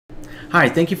Hi,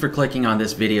 thank you for clicking on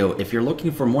this video. If you're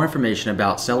looking for more information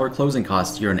about seller closing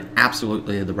costs, you're in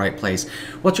absolutely the right place.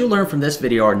 What you'll learn from this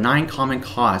video are 9 common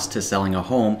costs to selling a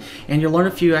home, and you'll learn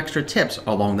a few extra tips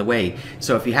along the way.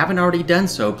 So if you haven't already done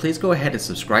so, please go ahead and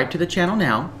subscribe to the channel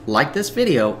now, like this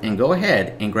video, and go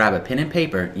ahead and grab a pen and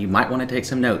paper. You might want to take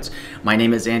some notes. My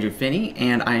name is Andrew Finney,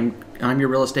 and I'm your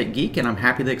real estate geek, and I'm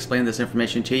happy to explain this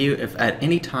information to you. If at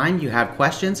any time you have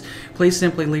questions, please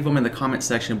simply leave them in the comment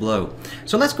section below.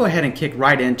 So let's go ahead and kick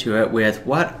right into it with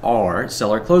what are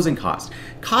seller closing costs.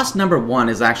 Cost number 1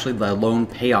 is actually the loan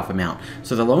payoff amount.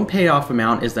 So the loan payoff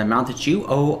amount is the amount that you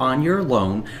owe on your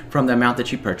loan from the amount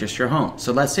that you purchased your home.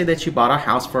 So let's say that you bought a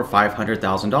house for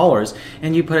 $500,000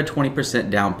 and you put a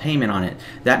 20% down payment on it.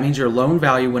 That means your loan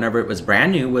value whenever it was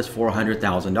brand new was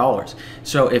 $400,000.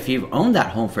 So if you've owned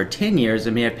that home for 10 years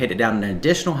and may have paid it down an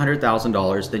additional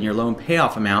 $100,000, then your loan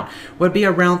payoff amount would be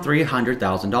around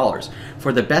 $300,000.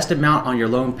 For the best amount on your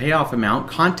loan payoff amount,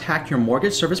 contact your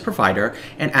mortgage service provider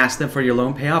and ask them for your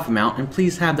loan payoff amount, and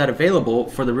please have that available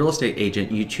for the real estate agent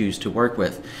you choose to work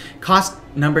with. Cost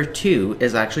number 2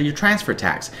 is actually your transfer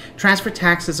tax. Transfer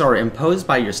taxes are imposed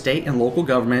by your state and local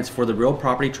governments for the real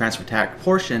property transfer tax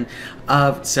portion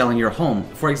of selling your home.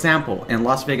 For example, in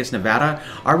Las Vegas, Nevada,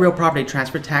 our real property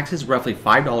transfer tax is roughly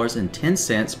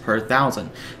 $5.10 per thousand.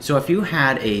 So if you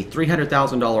had a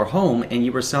 $300,000 home and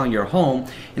you were selling your home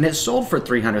and it sold for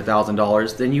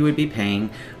 $300,000, then you would be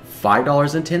paying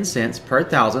 $5.10 per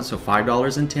thousand, so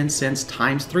 $5.10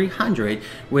 times 300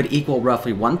 would equal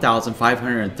roughly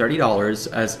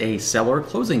 $1,530 as a seller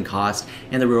closing cost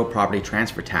in the real property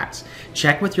transfer tax.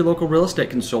 Check with your local real estate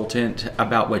consultant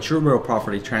about what your real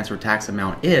property transfer tax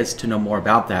amount is to know more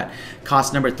about that.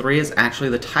 Cost number 3 is actually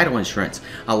the title insurance.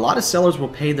 A lot of sellers will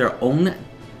pay their own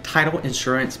title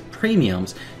insurance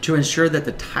premiums to ensure that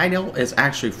the title is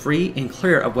actually free and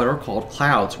clear of what are called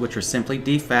clouds, which are simply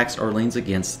defects or liens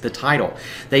against the title.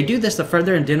 They do this to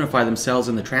further identify themselves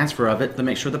in the transfer of it, to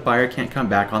make sure the buyer can't come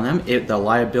back on them. The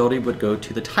liability would go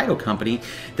to the title company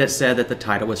that said that the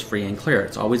title was free and clear.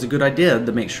 It's always a good idea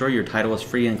to make sure your title is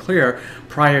free and clear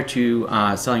prior to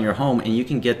selling your home, and you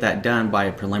can get that done by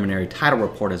a preliminary title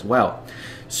report as well.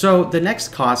 So the next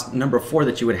cost, number 4,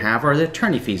 that you would have are the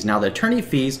attorney fees. Now the attorney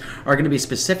fees are going to be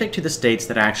specific to the states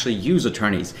that actually use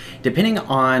attorneys. Depending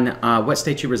on what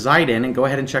state you reside in, and go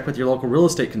ahead and check with your local real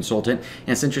estate consultant,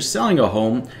 and since you're selling a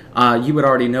home, you would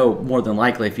already know more than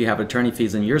likely if you have attorney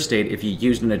fees in your state if you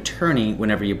used an attorney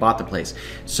whenever you bought the place.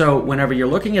 So whenever you're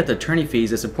looking at the attorney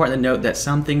fees, it's important to note that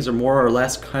some things are more or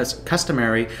less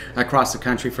customary across the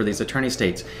country for these attorney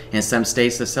states. In some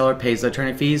states the seller pays the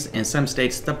attorney fees, in some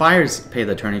states the buyers pay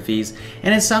the attorney fees,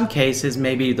 and in some cases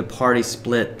maybe the party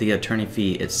split the attorney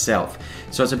fee itself.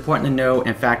 So it's important to know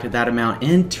and factor that amount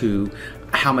into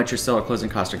how much your seller closing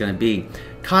costs are going to be.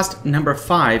 Cost number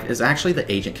 5 is actually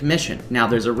the agent commission. Now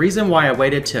there's a reason why I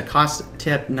waited to cost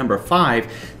tip number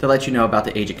 5 to let you know about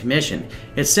the agent commission.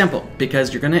 It's simple,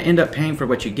 because you're going to end up paying for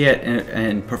what you get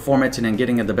in performance and in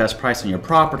getting the best price on your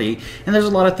property, and there's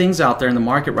a lot of things out there in the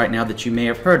market right now that you may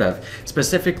have heard of.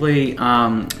 Specifically,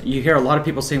 you hear a lot of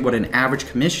people saying what an average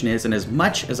commission is, and as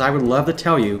much as I would love to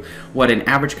tell you what an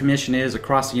average commission is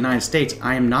across the United States,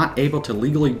 I am not able to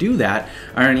legally do that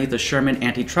underneath the Sherman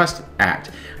Antitrust Act.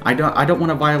 I don't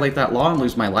want to violate that law and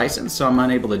lose my license, so I'm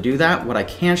unable to do that. What I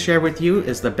can share with you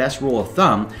is the best rule of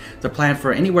thumb to plan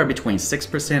for anywhere between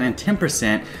 6% and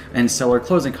 10% in seller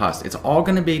closing costs. It's all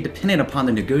going to be dependent upon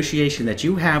the negotiation that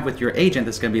you have with your agent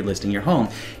that's going to be listing your home.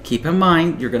 Keep in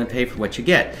mind, you're going to pay for what you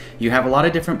get. You have a lot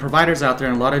of different providers out there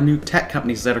and a lot of new tech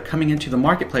companies that are coming into the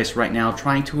marketplace right now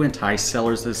trying to entice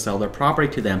sellers to sell their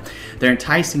property to them. They're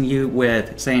enticing you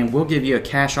with saying, we'll give you a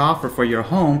cash offer for your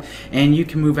home and you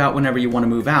can move out whenever you want to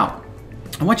move out.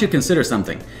 I want you to consider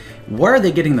something. Where are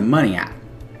they getting the money at?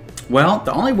 Well,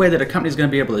 the only way that a company is going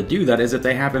to be able to do that is if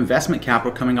they have investment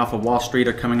capital coming off of Wall Street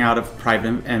or coming out of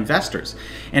private investors.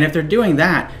 And if they're doing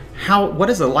that, what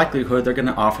is the likelihood they're going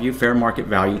to offer you fair market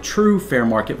value, true fair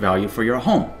market value for your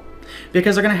home?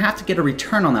 Because they're going to have to get a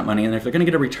return on that money, and if they're going to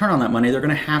get a return on that money, they're going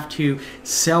to have to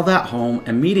sell that home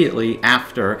immediately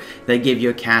after they give you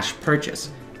a cash purchase,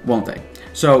 won't they?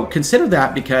 So consider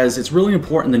that, because it's really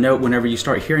important to note whenever you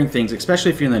start hearing things,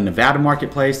 especially if you're in the Nevada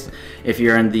marketplace, if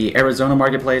you're in the Arizona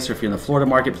marketplace, or if you're in the Florida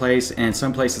marketplace, and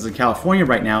some places in California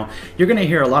right now, you're going to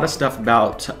hear a lot of stuff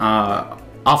about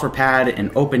OfferPad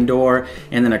and Open Door,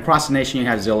 and then across the nation you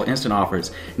have Zillow Instant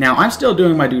Offers. Now I'm still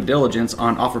doing my due diligence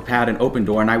on OfferPad and Open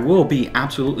Door, and I will be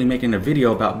absolutely making a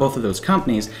video about both of those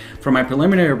companies. From my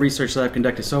preliminary research that I've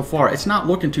conducted so far, it's not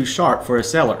looking too sharp for a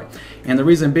seller. And the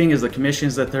reason being is the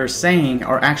commissions that they're saying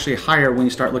are actually higher when you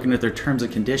start looking at their terms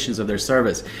and conditions of their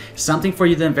service. Something for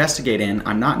you to investigate in.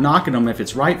 I'm not knocking them if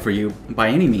it's right for you by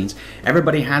any means.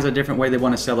 Everybody has a different way they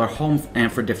want to sell their home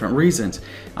and for different reasons.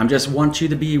 I just want you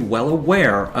to be well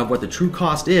aware of what the true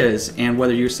cost is and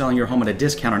whether you're selling your home at a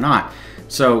discount or not.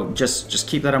 So just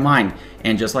keep that in mind.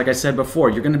 And just like I said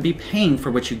before, you're going to be paying for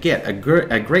what you get. A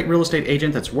great real estate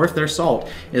agent that's worth their salt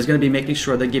is going to be making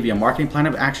sure they give you a marketing plan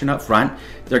of action up front.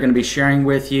 They're going to be sharing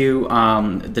with you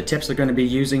the tips they're going to be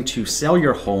using to sell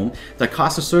your home, the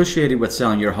costs associated with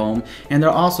selling your home, and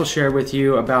they'll also share with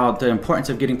you about the importance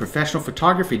of getting professional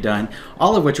photography done,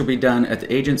 all of which will be done at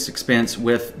the agent's expense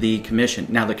with the commission.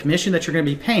 Now, the commission that you're going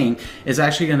to be paying is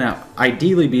actually going to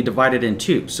ideally be divided in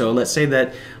two. So let's say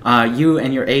that you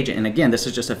and your agent, and again, this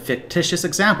is just a fictitious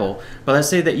example, but let's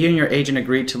say that you and your agent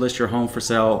agreed to list your home for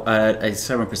sale at a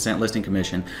 7% listing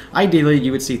commission. Ideally,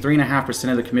 you would see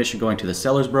 3.5% of the commission going to the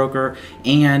seller's broker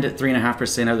and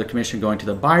 3.5% of the commission going to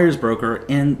the buyer's broker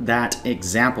in that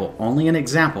example. Only an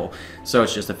example. So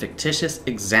it's just a fictitious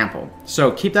example.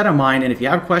 So keep that in mind, and if you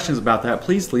have questions about that,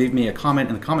 please leave me a comment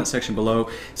in the comment section below.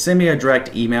 Send me a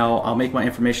direct email. I'll make my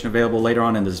information available later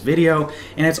on in this video,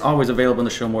 and it's always available in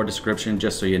the show more description,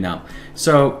 just so you know.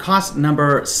 So cost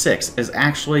number 6 is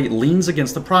actually liens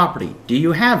against the property. Do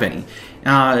you have any?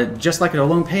 Just like a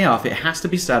loan payoff, it has to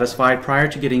be satisfied prior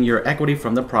to getting your equity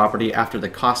from the property after the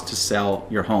cost to sell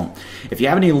your home. If you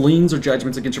have any liens or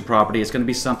judgments against your property, it's going to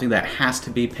be something that has to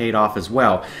be paid off as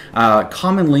well.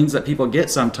 Common liens that people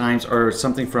get sometimes are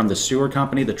something from the sewer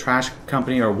company, the trash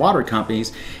company, or water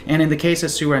companies. And in the case of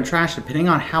sewer and trash, depending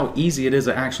on how easy it is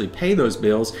to actually pay those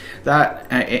bills,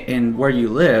 that and where you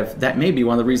live, that may be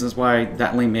one of the reasons why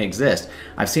that lien may exist.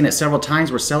 I've seen it several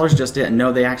times where sellers just didn't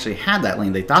know they actually had that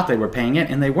lien. They thought they were paying it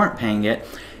and they weren't paying it,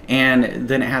 and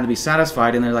then it had to be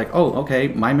satisfied, and they're like, oh, okay,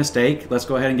 my mistake, let's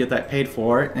go ahead and get that paid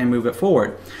for and move it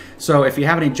forward. So if you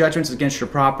have any judgments against your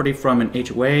property from an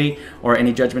HOA or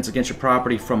any judgments against your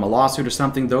property from a lawsuit or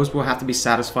something, those will have to be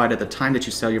satisfied at the time that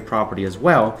you sell your property as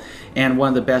well. And one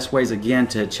of the best ways, again,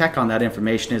 to check on that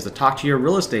information is to talk to your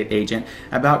real estate agent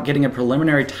about getting a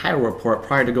preliminary title report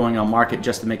prior to going on market,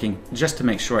 just to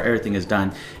make sure everything is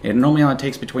done. It normally only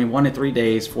takes between 1 to 3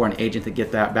 days for an agent to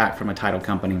get that back from a title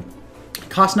company.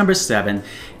 Cost number 7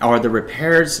 are the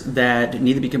repairs that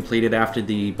need to be completed after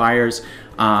the buyers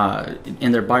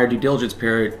in their buyer due diligence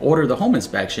period order the home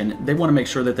inspection. They want to make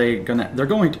sure that they're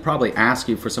going to probably ask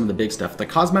you for some of the big stuff. The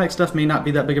cosmetic stuff may not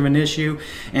be that big of an issue,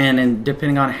 and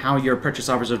depending on how your purchase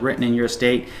offers are written in your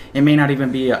state, it may not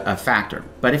even be a factor.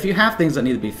 But if you have things that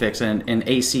need to be fixed, an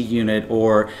AC unit,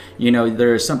 or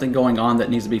there's something going on that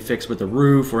needs to be fixed with the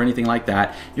roof or anything like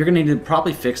that, you're going to need to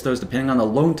probably fix those. Depending on the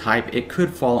loan type, it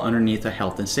could fall underneath a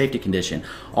health and safety condition.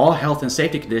 All health and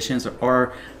safety conditions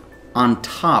are on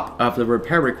top of the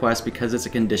repair request because it's a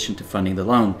condition to funding the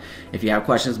loan. If you have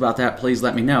questions about that, please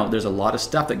let me know. There's a lot of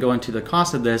stuff that go into the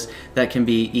cost of this that can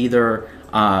be either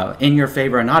in your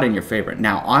favor or not in your favor.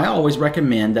 Now, I always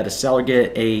recommend that a seller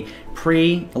get a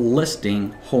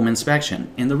pre-listing home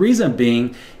inspection. And the reason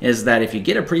being is that if you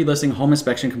get a pre-listing home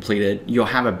inspection completed, you'll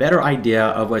have a better idea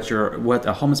of what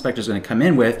a home inspector is going to come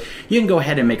in with. You can go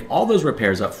ahead and make all those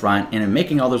repairs up front, and in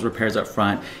making all those repairs up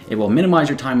front, it will minimize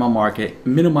your time on market,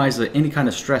 minimize any kind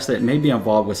of stress that may be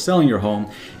involved with selling your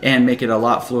home, and make it a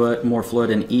lot more fluid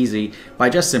and easy by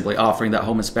just simply offering that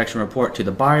home inspection report to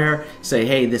the buyer. Say,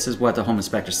 hey, this is what the home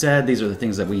inspector said, these are the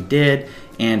things that we did,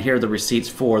 and here are the receipts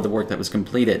for the work that was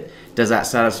completed. Does that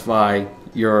satisfy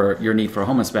your need for a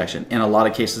home inspection? In a lot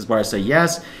of cases where I say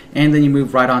yes, and then you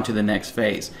move right on to the next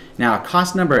phase. Now,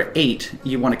 cost number 8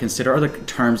 you want to consider are the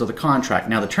terms of the contract.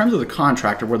 Now, the terms of the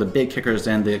contract are where the big kickers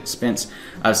and the expense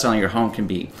of selling your home can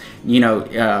be.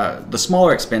 The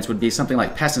smaller expense would be something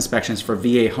like pest inspections for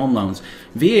VA home loans.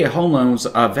 VA home loans,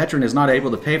 a veteran is not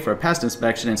able to pay for a pest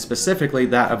inspection, and specifically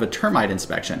that of a termite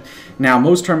inspection. Now,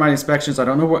 most termite inspections, I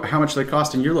don't know how much they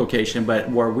cost in your location, but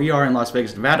where we are in Las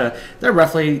Vegas, Nevada, they're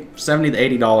roughly $70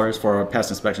 to $80 for a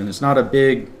pest inspection. It's not a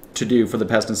big to-do for the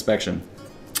pest inspection.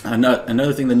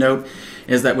 Another thing to note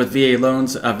is that with VA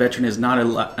loans, a veteran is not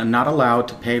allowed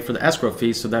to pay for the escrow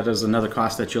fee, so that is another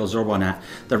cost that you'll absorb on that.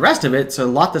 The rest of it's a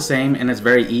lot the same, and it's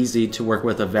very easy to work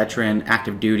with a veteran,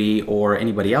 active duty, or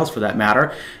anybody else for that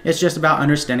matter. It's just about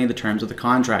understanding the terms of the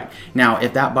contract. Now,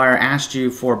 if that buyer asked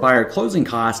you for buyer closing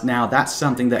costs, now that's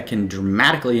something that can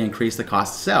dramatically increase the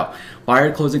cost to sell.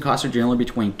 Buyer closing costs are generally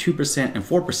between 2% and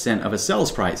 4% of a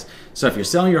sales price. So if you're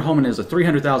selling your home and it's a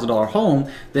 $300,000 home,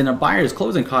 then a buyer's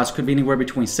closing costs could be anywhere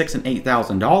between $6,000 and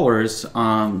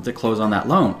 $8,000 to close on that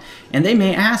loan. And they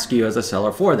may ask you as a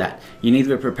seller for that. You need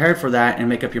to be prepared for that and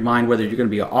make up your mind whether you're going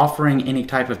to be offering any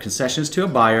type of concessions to a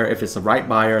buyer, if it's the right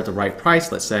buyer at the right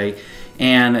price, let's say,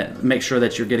 and make sure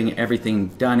that you're getting everything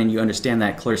done and you understand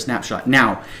that clear snapshot.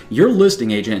 Now, your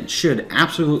listing agent should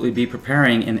absolutely be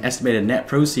preparing an estimated net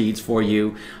proceeds for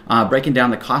you, breaking down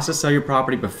the cost to sell your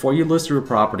property before you list your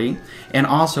property, and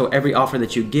also every offer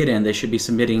that you get in, they should be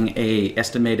submitting a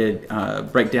estimated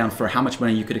breakdown for how much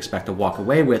money you could expect to walk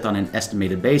away with on an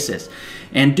estimated basis.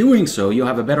 And doing so, you'll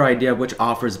have a better idea of which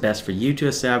offer is best for you to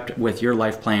accept with your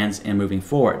life plans and moving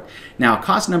forward. Now,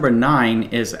 cost number 9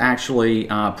 is actually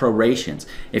proration.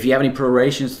 If you have any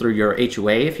prorations through your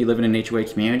HOA, if you live in an HOA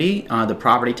community, the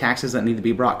property taxes that need to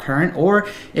be brought current, or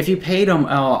if you paid them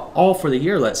all for the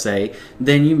year, let's say,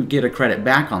 then you get a credit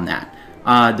back on that.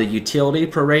 The utility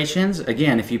prorations,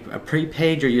 again, if you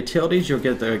prepaid your utilities, you'll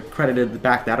get the credited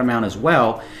back that amount as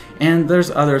well. And there's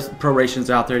other prorations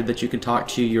out there that you can talk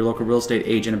to your local real estate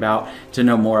agent about to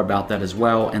know more about that as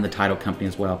well, and the title company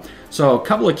as well. So a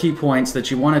couple of key points that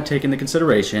you want to take into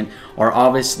consideration are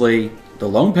obviously the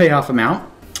loan payoff amount.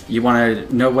 You want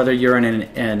to know whether you're in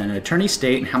an attorney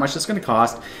state and how much it's going to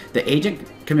cost, the agent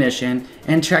commission,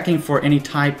 and checking for any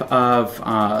type of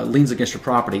liens against your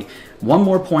property. One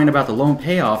more point about the loan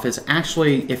payoff is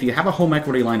actually, if you have a home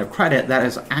equity line of credit, that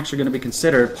is actually going to be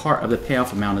considered part of the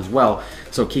payoff amount as well.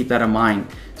 So keep that in mind.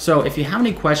 So if you have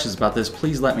any questions about this,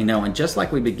 please let me know. And just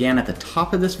like we began at the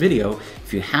top of this video,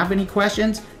 if you have any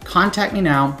questions, contact me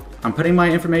now. I'm putting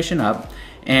my information up.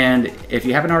 And if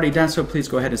you haven't already done so, please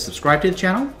go ahead and subscribe to the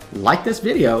channel, like this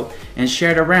video, and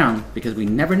share it around, because we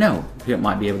never know who it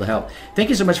might be able to help. Thank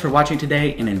you so much for watching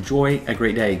today, and enjoy a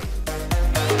great day.